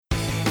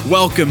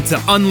Welcome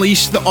to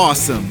Unleash the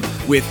Awesome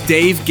with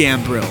Dave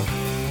Gambrill.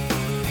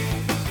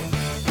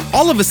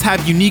 All of us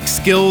have unique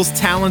skills,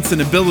 talents,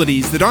 and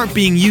abilities that aren't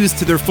being used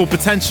to their full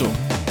potential.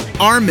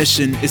 Our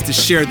mission is to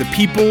share the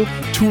people,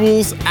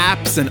 tools,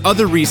 apps, and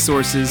other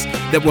resources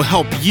that will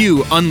help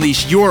you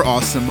unleash your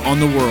awesome on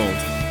the world.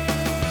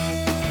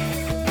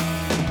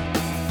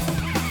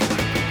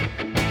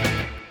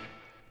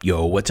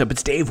 Yo, what's up?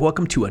 It's Dave.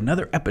 Welcome to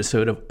another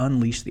episode of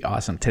Unleash the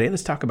Awesome. Today,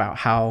 let's talk about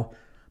how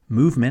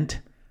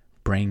movement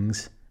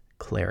brings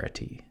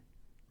clarity.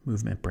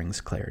 Movement brings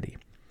clarity.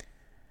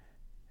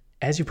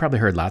 As you've probably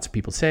heard lots of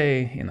people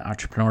say in the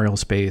entrepreneurial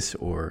space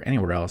or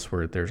anywhere else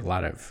where there's a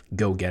lot of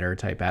go-getter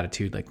type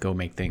attitude, like go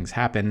make things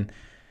happen,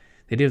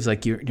 the idea is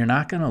like you're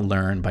not going to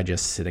learn by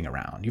just sitting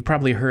around. You've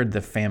probably heard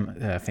the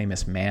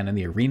famous man in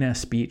the arena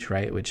speech,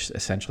 right? Which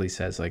essentially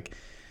says like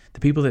the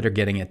people that are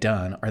getting it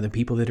done are the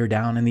people that are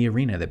down in the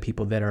arena, the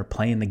people that are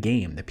playing the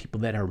game, the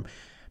people that are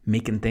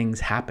making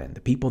things happen,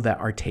 the people that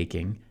are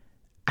taking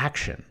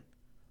action.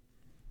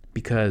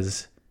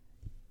 Because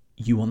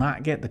you will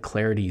not get the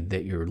clarity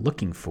that you're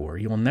looking for.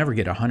 You will never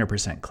get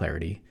 100%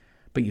 clarity,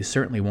 but you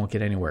certainly won't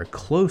get anywhere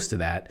close to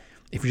that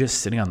if you're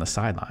just sitting on the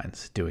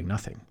sidelines doing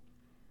nothing.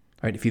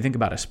 Right? If you think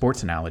about a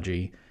sports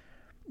analogy,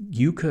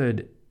 you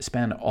could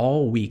spend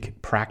all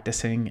week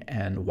practicing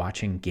and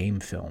watching game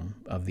film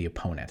of the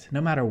opponent,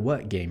 no matter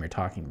what game you're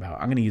talking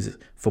about. I'm going to use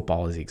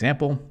football as the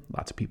example.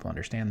 Lots of people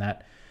understand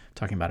that. I'm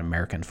talking about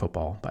American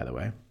football, by the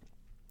way,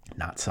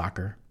 not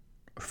soccer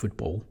or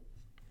football.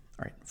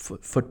 All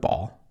right,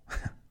 football,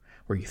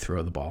 where you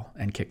throw the ball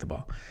and kick the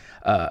ball.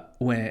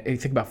 When you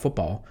think about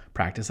football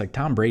practice, like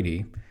Tom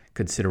Brady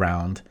could sit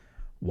around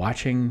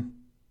watching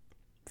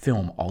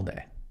film all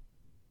day.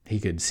 He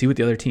could see what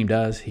the other team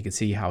does. He could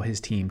see how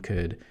his team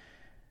could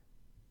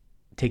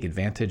take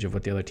advantage of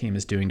what the other team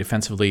is doing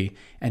defensively,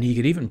 and he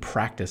could even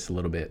practice a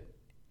little bit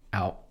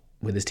out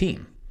with his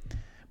team.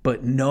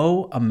 But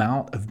no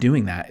amount of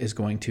doing that is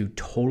going to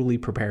totally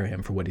prepare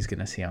him for what he's going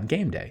to see on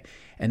game day.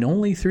 And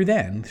only through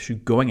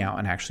going out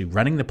and actually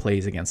running the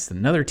plays against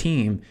another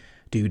team,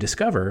 do you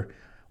discover,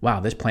 wow,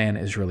 this plan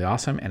is really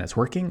awesome and it's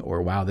working,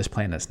 or wow, this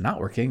plan is not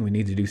working, we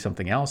need to do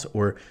something else,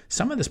 or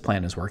some of this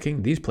plan is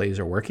working, these plays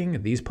are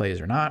working, these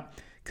plays are not,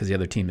 because the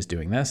other team is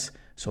doing this,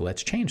 so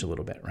let's change a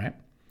little bit, right?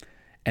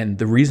 And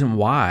the reason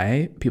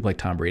why people like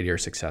Tom Brady are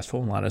successful,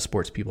 and a lot of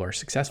sports people are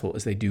successful,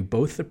 is they do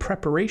both the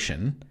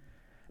preparation.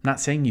 I'm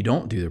not saying you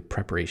don't do the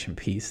preparation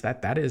piece,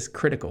 that is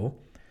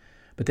critical,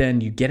 but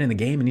then you get in the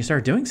game and you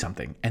start doing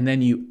something, and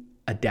then you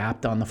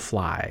adapt on the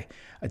fly.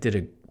 I did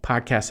a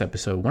podcast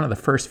episode, one of the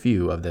first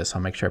few of this,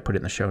 I'll make sure I put it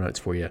in the show notes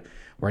for you,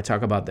 where I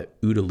talk about the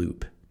OODA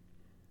loop,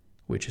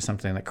 which is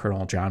something that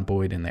Colonel John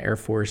Boyd in the Air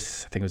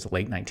Force, I think it was the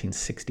late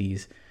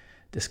 1960s,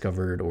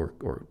 discovered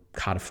or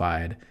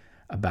codified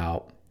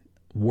about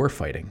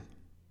warfighting,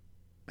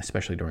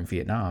 especially during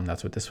Vietnam.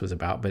 That's what this was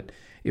about. But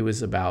it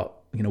was about,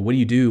 what do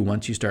you do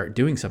once you start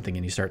doing something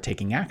and you start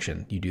taking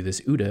action? You do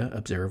this OODA,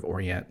 observe,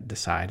 orient,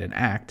 decide, and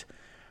act.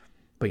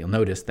 But you'll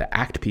notice the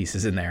act piece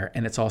is in there,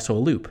 and it's also a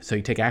loop. So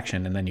you take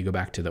action, and then you go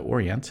back to the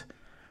orient.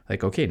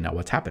 Like, okay, now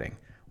what's happening?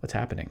 What's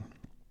happening?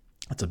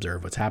 Let's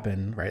observe what's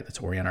happened, right? Let's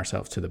orient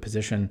ourselves to the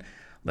position.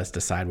 Let's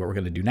decide what we're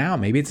going to do now.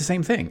 Maybe it's the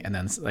same thing. And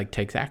then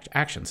take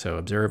action. So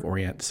observe,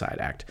 orient, decide,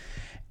 act.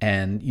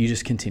 And you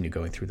just continue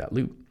going through that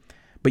loop.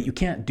 But you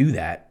can't do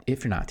that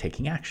if you're not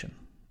taking action,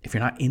 if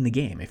you're not in the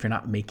game, if you're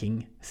not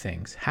making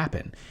things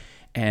happen.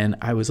 And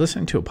I was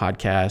listening to a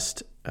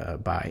podcast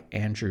by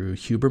Andrew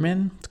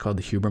Huberman. It's called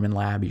the Huberman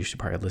Lab. You should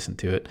probably listen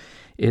to it.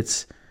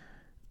 It's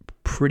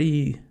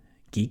pretty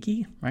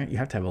geeky, right? You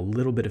have to have a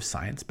little bit of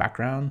science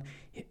background.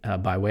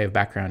 By way of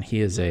background, he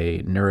is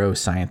a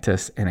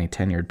neuroscientist and a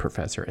tenured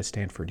professor at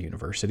Stanford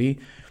University.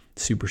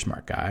 Super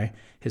smart guy.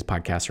 His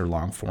podcasts are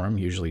long form,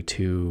 usually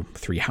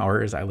 2-3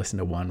 hours. I listened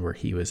to one where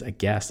he was a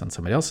guest on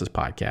somebody else's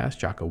podcast,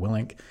 Jocko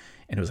Willink,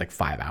 and it was like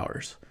 5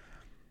 hours.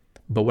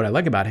 But what I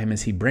like about him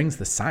is he brings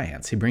the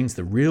science. He brings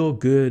the real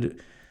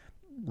good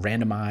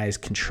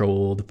randomized,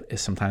 controlled,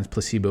 sometimes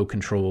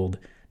placebo-controlled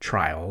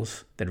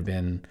trials that have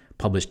been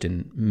published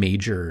in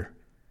major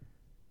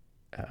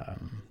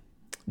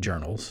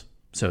journals,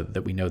 so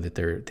that we know that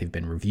they've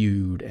been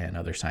reviewed and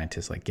other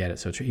scientists get it.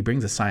 So he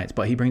brings the science,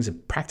 but he brings a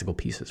practical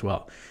piece as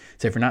well.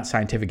 So if you're not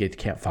scientific, you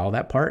can't follow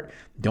that part,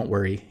 don't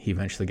worry. He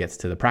eventually gets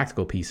to the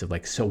practical piece of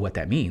so what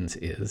that means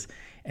is,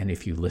 and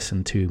if you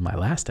listen to my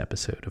last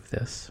episode of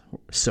this,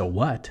 So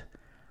What,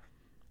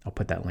 I'll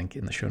put that link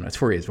in the show notes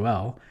for you as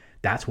well.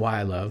 That's why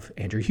I love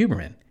Andrew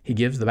Huberman. He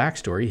gives the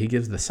backstory, he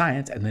gives the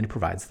science, and then he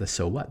provides the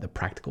so what, the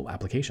practical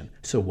application.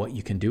 So what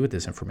you can do with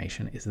this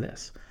information is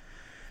this.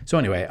 So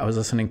anyway, I was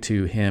listening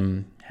to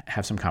him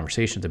have some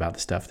conversations about the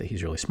stuff that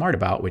he's really smart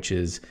about, which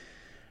is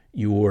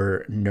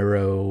your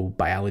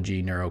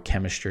neurobiology,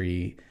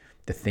 neurochemistry,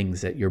 the things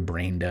that your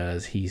brain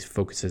does. He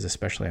focuses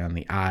especially on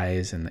the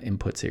eyes and the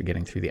inputs that you're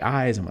getting through the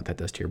eyes and what that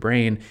does to your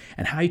brain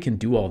and how you can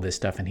do all this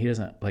stuff. And he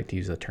doesn't like to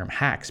use the term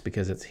hacks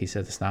because he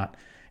says you're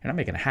not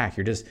making a hack.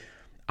 You're just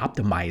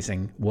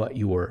optimizing what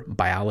your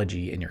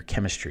biology and your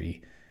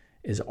chemistry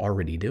is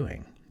already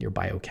doing. your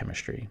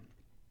biochemistry.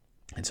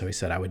 And so he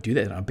said, I would do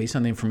that based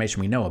on the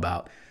information we know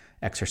about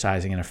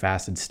exercising in a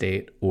fasted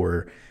state,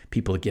 or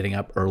people getting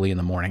up early in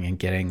the morning and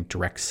getting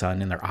direct sun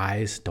in their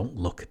eyes. Don't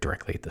look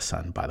directly at the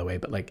sun, by the way,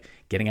 but like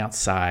getting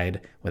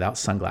outside without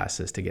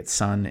sunglasses to get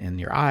sun in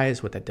your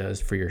eyes, what that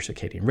does for your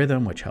circadian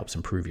rhythm, which helps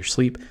improve your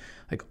sleep,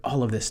 like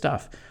all of this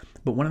stuff.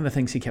 But one of the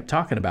things he kept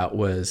talking about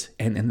was,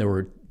 and there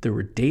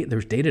was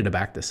data to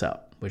back this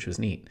up, which was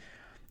neat.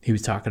 He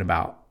was talking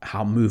about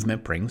how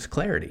movement brings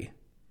clarity,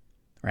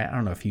 right? I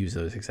don't know if he used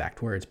those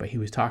exact words, but he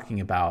was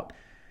talking about,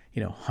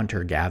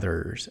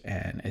 hunter-gatherers,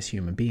 and as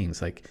human beings,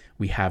 like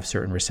we have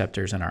certain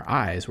receptors in our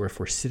eyes where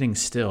if we're sitting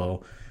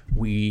still,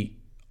 we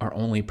are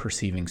only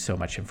perceiving so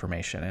much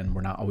information and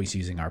we're not always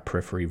using our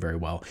periphery very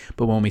well.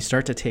 But when we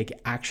start to take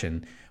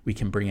action, we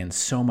can bring in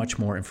so much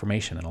more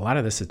information. And a lot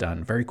of this is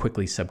done very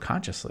quickly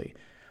subconsciously.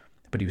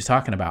 But he was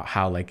talking about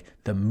how like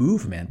the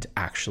movement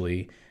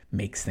actually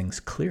makes things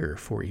clearer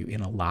for you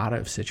in a lot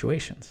of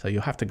situations. So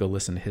you'll have to go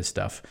listen to his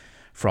stuff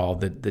for all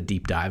the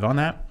deep dive on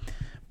that.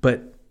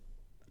 But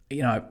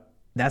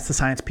that's the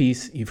science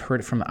piece. You've heard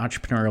it from the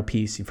entrepreneurial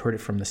piece. You've heard it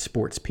from the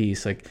sports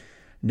piece. Like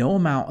no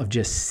amount of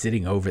just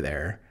sitting over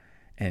there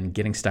and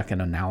getting stuck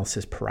in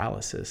analysis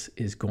paralysis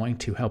is going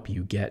to help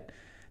you get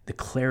the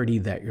clarity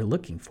that you're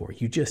looking for.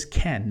 You just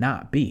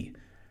cannot be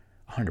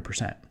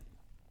 100%.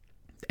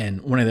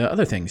 And one of the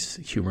other things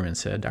Dr.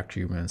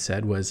 Huberman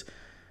said was,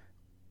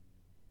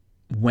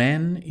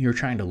 when you're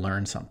trying to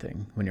learn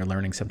something, when you're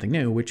learning something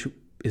new, which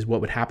is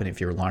what would happen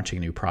if you're launching a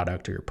new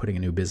product or you're putting a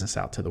new business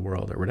out to the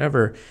world or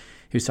whatever.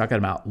 He was talking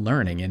about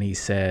learning, and he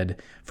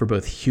said for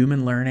both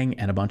human learning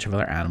and a bunch of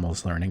other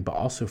animals learning, but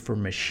also for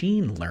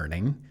machine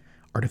learning,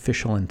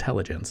 artificial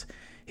intelligence,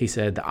 he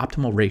said the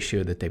optimal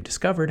ratio that they've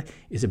discovered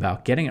is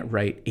about getting it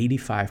right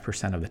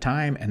 85% of the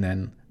time and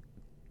then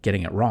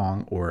getting it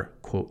wrong, or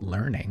quote,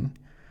 learning,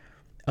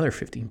 other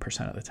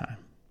 15% of the time.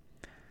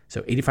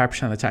 So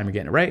 85% of the time you're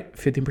getting it right,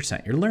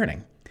 15% you're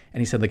learning. And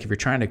he said, like, if you're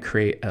trying to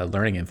create a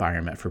learning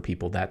environment for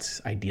people,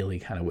 that's ideally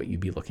kind of what you'd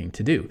be looking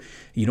to do.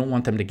 You don't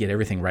want them to get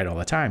everything right all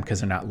the time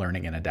because they're not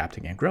learning and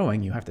adapting and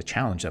growing. You have to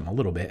challenge them a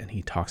little bit. And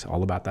he talks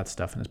all about that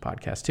stuff in his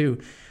podcast too,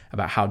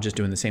 about how just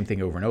doing the same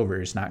thing over and over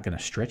is not going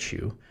to stretch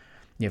you.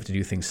 You have to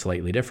do things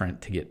slightly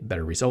different to get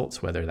better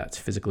results, whether that's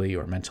physically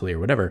or mentally or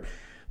whatever.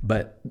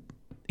 But,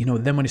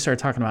 then when he started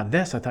talking about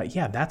this, I thought,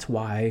 yeah, that's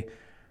why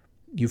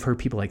you've heard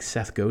people like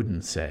Seth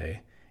Godin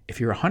say, if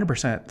you're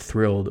 100%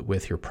 thrilled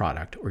with your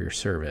product or your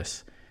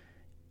service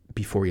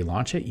before you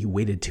launch it, you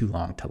waited too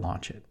long to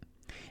launch it.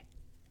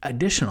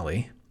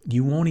 Additionally,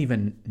 you won't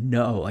even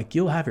know, like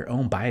you'll have your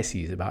own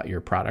biases about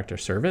your product or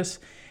service.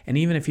 And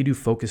even if you do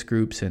focus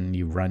groups and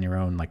you run your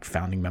own like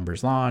founding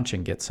members launch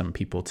and get some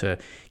people to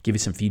give you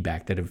some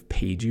feedback that have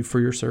paid you for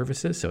your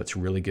services, so it's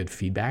really good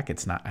feedback.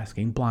 It's not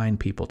asking blind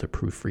people to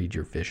proofread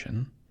your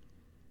vision.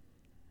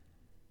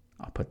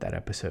 I'll put that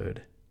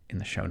episode in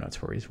the show notes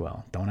for you as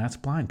well. Don't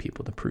ask blind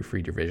people to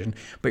proofread your vision,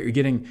 but you're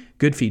getting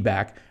good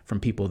feedback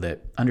from people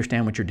that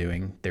understand what you're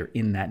doing. They're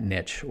in that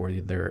niche, or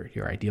they're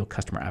your ideal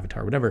customer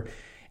avatar, whatever,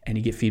 and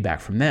you get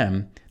feedback from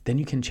them, then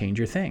you can change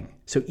your thing.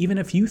 So even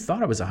if you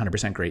thought it was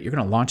 100% great, you're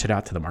going to launch it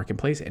out to the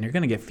marketplace and you're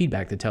going to get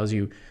feedback that tells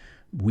you,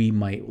 we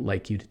might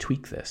like you to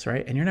tweak this,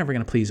 right? And you're never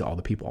going to please all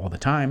the people all the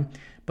time,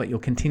 but you'll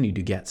continue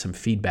to get some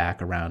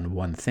feedback around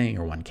one thing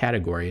or one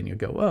category, and you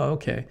go, oh,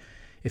 okay.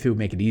 If it would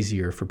make it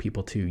easier for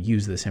people to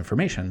use this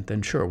information,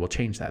 then sure, we'll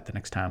change that the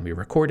next time we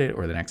record it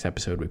or the next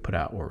episode we put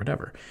out or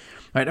whatever.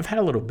 All right, I've had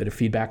a little bit of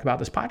feedback about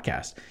this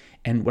podcast.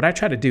 And what I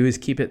try to do is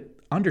keep it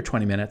under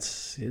 20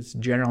 minutes. It's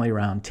generally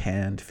around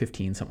 10 to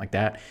 15, something like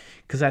that,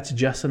 because that's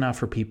just enough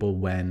for people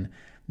when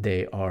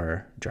they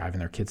are driving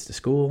their kids to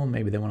school.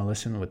 Maybe they want to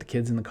listen with the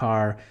kids in the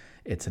car.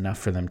 It's enough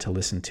for them to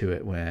listen to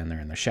it when they're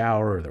in the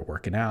shower or they're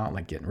working out,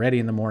 like getting ready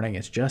in the morning.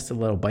 It's just a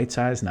little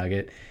bite-sized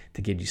nugget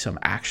to give you some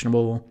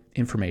actionable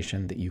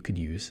information that you could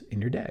use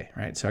in your day,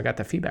 right? So I got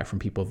that feedback from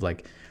people of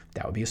like,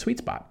 that would be a sweet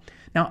spot.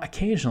 Now,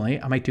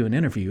 occasionally I might do an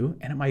interview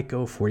and it might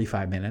go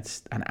 45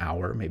 minutes, an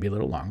hour, maybe a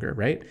little longer,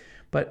 right?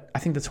 But I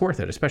think that's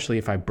worth it, especially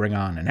if I bring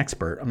on an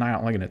expert. I'm not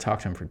only going to talk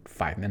to him for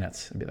 5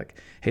 minutes and be like,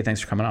 hey,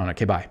 thanks for coming on.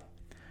 Okay, bye.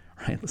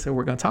 Right? So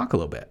we're going to talk a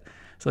little bit.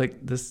 So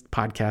like this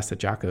podcast that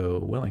Jocko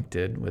Willink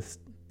did with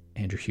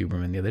Andrew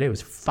Huberman the other day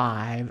was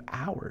 5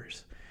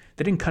 hours.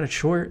 They didn't cut it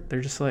short. They're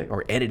just like,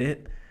 or edit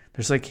it. They're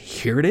just like,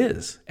 here it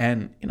is.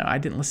 And, I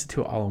didn't listen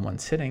to it all in one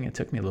sitting. It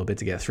took me a little bit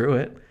to get through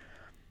it,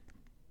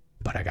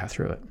 but I got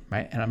through it,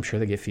 right? And I'm sure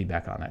they get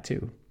feedback on that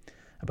too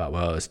about,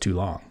 well, it's too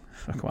long.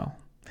 Like, well,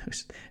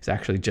 it's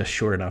actually just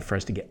short enough for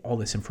us to get all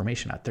this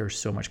information out. There's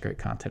so much great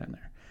content in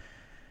there.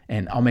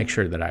 And I'll make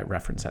sure that I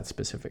reference that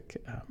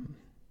specific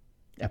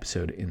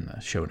episode in the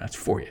show notes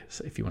for you,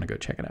 so if you want to go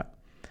check it out.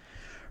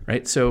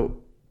 Right?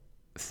 So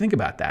think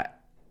about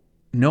that.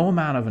 No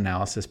amount of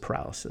analysis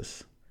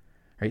paralysis,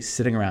 right?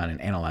 Sitting around and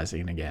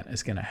analyzing it again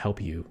is going to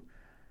help you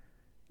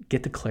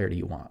get the clarity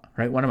you want,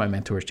 right? One of my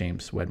mentors,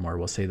 James Wedmore,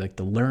 will say, like,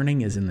 the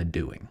learning is in the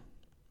doing.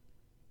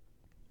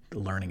 The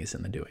learning is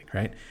in the doing,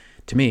 right?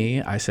 To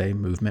me, I say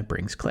movement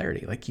brings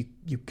clarity. Like,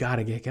 you got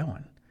to get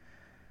going.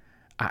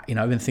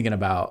 I've been thinking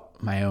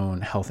about my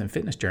own health and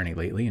fitness journey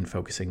lately and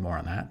focusing more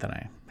on that than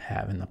I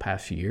have in the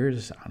past few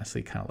years.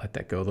 Honestly, kind of let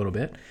that go a little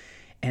bit.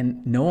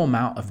 And no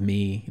amount of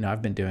me,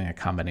 I've been doing a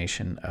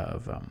combination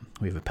of,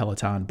 we have a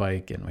Peloton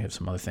bike and we have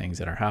some other things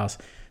at our house.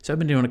 So I've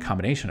been doing a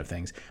combination of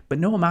things, but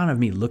no amount of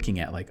me looking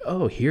at like,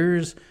 oh,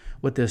 here's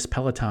what this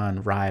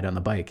Peloton ride on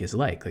the bike is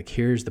like. Like,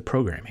 here's the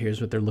program.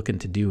 Here's what they're looking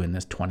to do in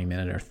this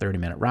 20-minute or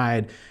 30-minute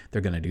ride.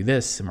 They're going to do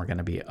this, and we're going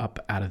to be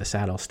up out of the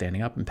saddle,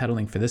 standing up and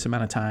pedaling for this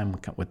amount of time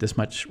with this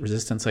much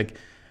resistance. Like,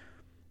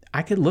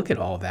 I could look at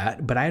all of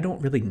that, but I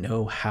don't really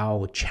know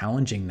how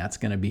challenging that's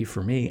going to be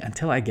for me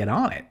until I get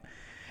on it.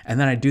 And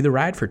then I do the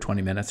ride for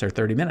 20 minutes or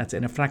 30 minutes.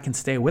 And if I can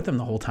stay with them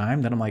the whole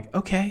time, then I'm like,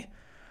 okay,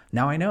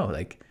 now I know.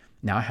 Like,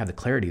 now I have the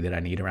clarity that I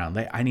need around.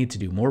 I need to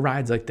do more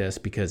rides like this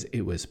because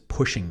it was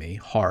pushing me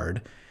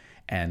hard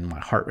and my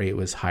heart rate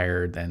was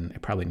higher than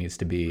it probably needs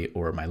to be,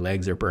 or my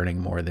legs are burning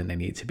more than they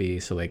need to be.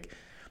 So like,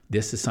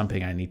 this is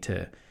something I need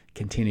to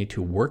continue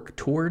to work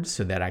towards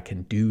so that I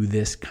can do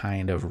this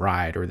kind of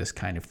ride or this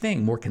kind of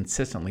thing more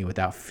consistently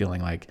without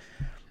feeling like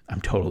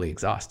I'm totally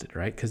exhausted,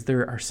 right? Because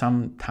there are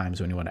some times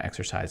when you want to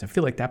exercise and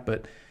feel like that,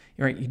 but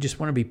you just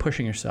want to be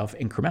pushing yourself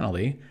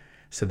incrementally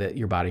so that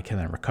your body can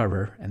then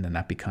recover, and then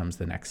that becomes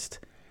the next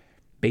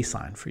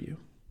baseline for you,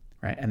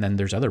 right? And then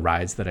there's other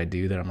rides that I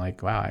do that I'm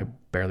like, wow, I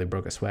barely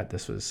broke a sweat.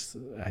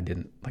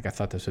 I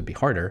thought this would be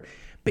harder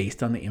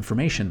based on the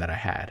information that I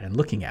had and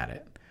looking at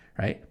it,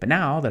 right? But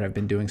now that I've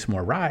been doing some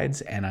more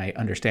rides and I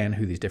understand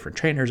who these different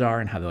trainers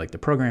are and how they like to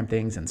program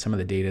things and some of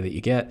the data that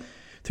you get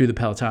through the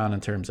Peloton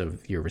in terms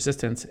of your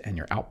resistance and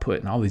your output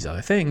and all these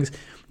other things,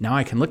 now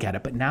I can look at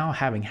it. But now,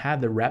 having had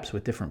the reps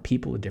with different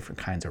people, with different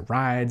kinds of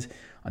rides,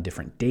 on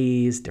different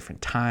days, different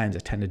times, I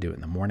tend to do it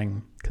in the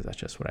morning because that's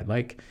just what I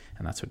like.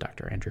 And that's what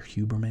Dr. Andrew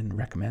Huberman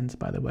recommends,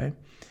 by the way.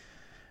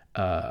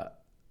 But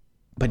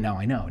now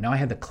I know. Now I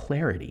have the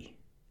clarity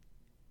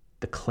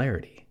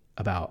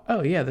about,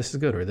 oh yeah, this is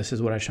good, or this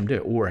is what I should do,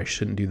 or I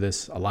shouldn't do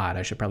this a lot.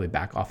 I should probably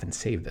back off and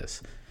save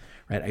this.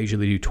 Right? I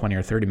usually do 20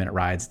 or 30-minute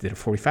rides. Did a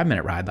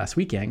 45-minute ride last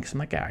weekend because I'm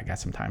like, yeah, I got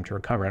some time to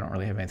recover. I don't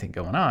really have anything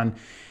going on.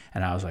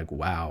 And I was like,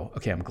 wow,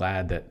 okay, I'm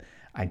glad that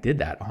I did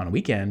that on a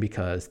weekend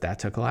because that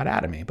took a lot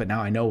out of me. But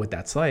now I know what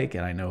that's like,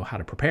 and I know how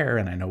to prepare,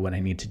 and I know what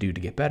I need to do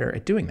to get better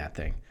at doing that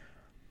thing.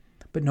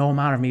 But no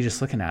amount of me just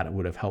looking at it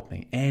would have helped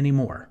me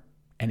anymore,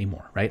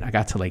 right? I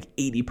got to like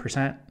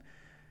 80%.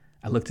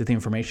 I looked at the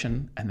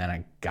information, and then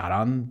I got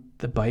on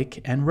the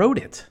bike and rode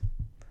it.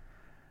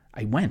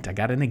 I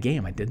got in a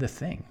game, I did the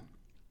thing.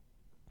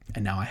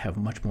 And now I have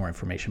much more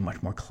information,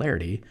 much more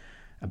clarity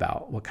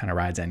about what kind of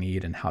rides I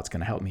need and how it's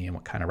going to help me and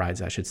what kind of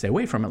rides I should stay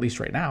away from, at least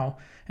right now,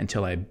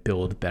 until I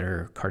build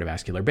better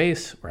cardiovascular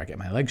base or I get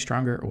my legs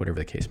stronger or whatever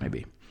the case may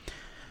be.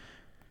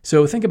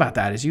 So think about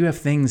that as you have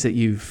things that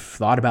you've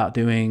thought about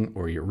doing,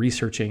 or you're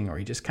researching, or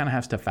you just kind of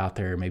have stuff out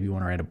there. Maybe you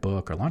want to write a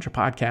book or launch a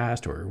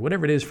podcast or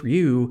whatever it is for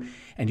you.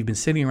 And you've been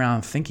sitting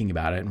around thinking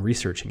about it and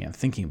researching it and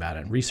thinking about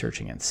it and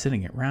researching it and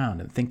sitting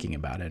around and thinking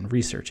about it and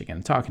researching it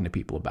and talking to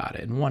people about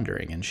it and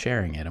wondering and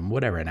sharing it and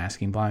whatever, and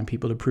asking blind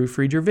people to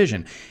proofread your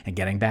vision and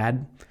getting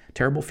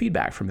terrible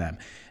feedback from them.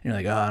 And you're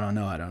like, oh, I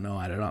don't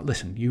know.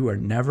 Listen, you are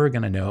never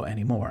going to know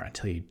anymore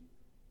until you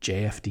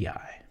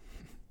JFDI.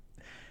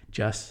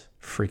 Just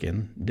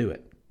freaking do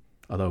it.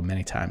 Although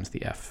many times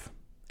the F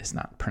is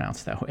not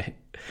pronounced that way.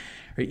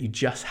 Right? You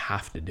just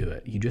have to do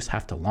it. You just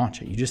have to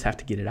launch it. You just have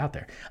to get it out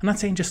there. I'm not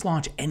saying just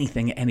launch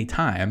anything at any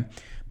time,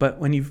 but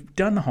when you've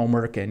done the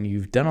homework and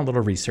you've done a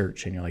little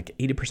research and you're like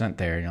 80%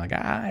 there and you're like,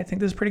 I think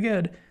this is pretty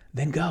good,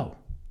 then go.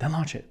 Then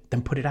launch it.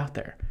 Then put it out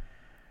there.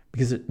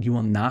 Because you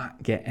will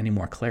not get any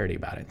more clarity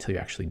about it until you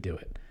actually do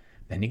it.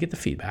 Then you get the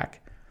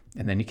feedback,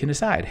 and then you can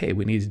decide, hey,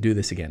 we need to do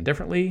this again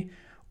differently,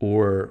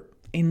 or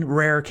in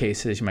rare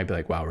cases, you might be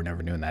like, wow, we're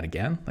never doing that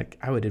again. Like,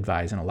 I would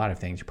advise in a lot of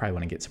things, you probably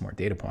want to get some more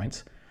data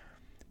points,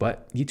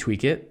 but you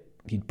tweak it,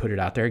 you put it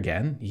out there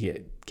again,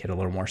 you get a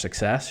little more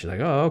success. You're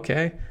like, oh,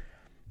 okay.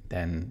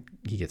 Then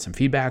you get some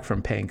feedback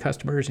from paying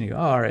customers and you go,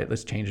 oh, all right,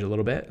 let's change it a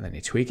little bit. And then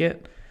you tweak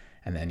it,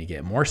 and then you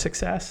get more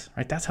success,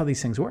 right? That's how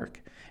these things work.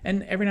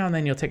 And every now and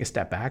then you'll take a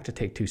step back to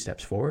take 2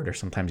 steps forward, or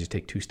sometimes you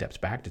take 2 steps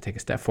back to take a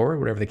step forward,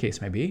 whatever the case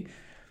may be.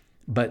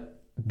 But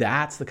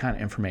that's the kind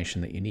of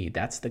information that you need.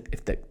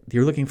 If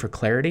you're looking for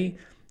clarity,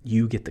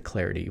 you get the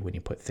clarity when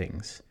you put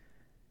things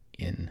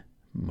in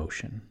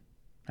motion,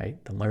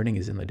 right? The learning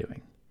is in the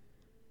doing.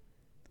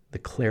 The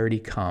clarity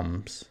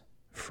comes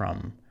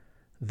from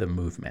the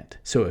movement.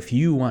 So if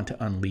you want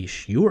to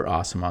unleash your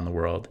awesome on the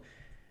world,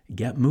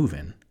 get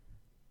moving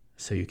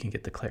so you can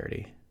get the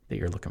clarity that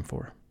you're looking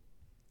for.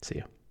 See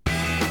you.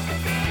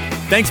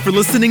 Thanks for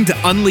listening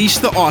to Unleash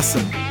the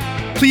Awesome.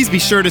 Please be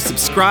sure to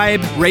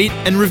subscribe, rate,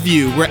 and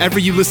review wherever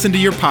you listen to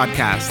your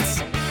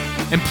podcasts.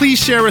 And please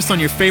share us on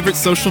your favorite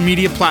social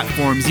media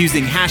platforms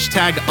using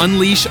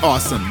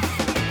 #UnleashAwesome.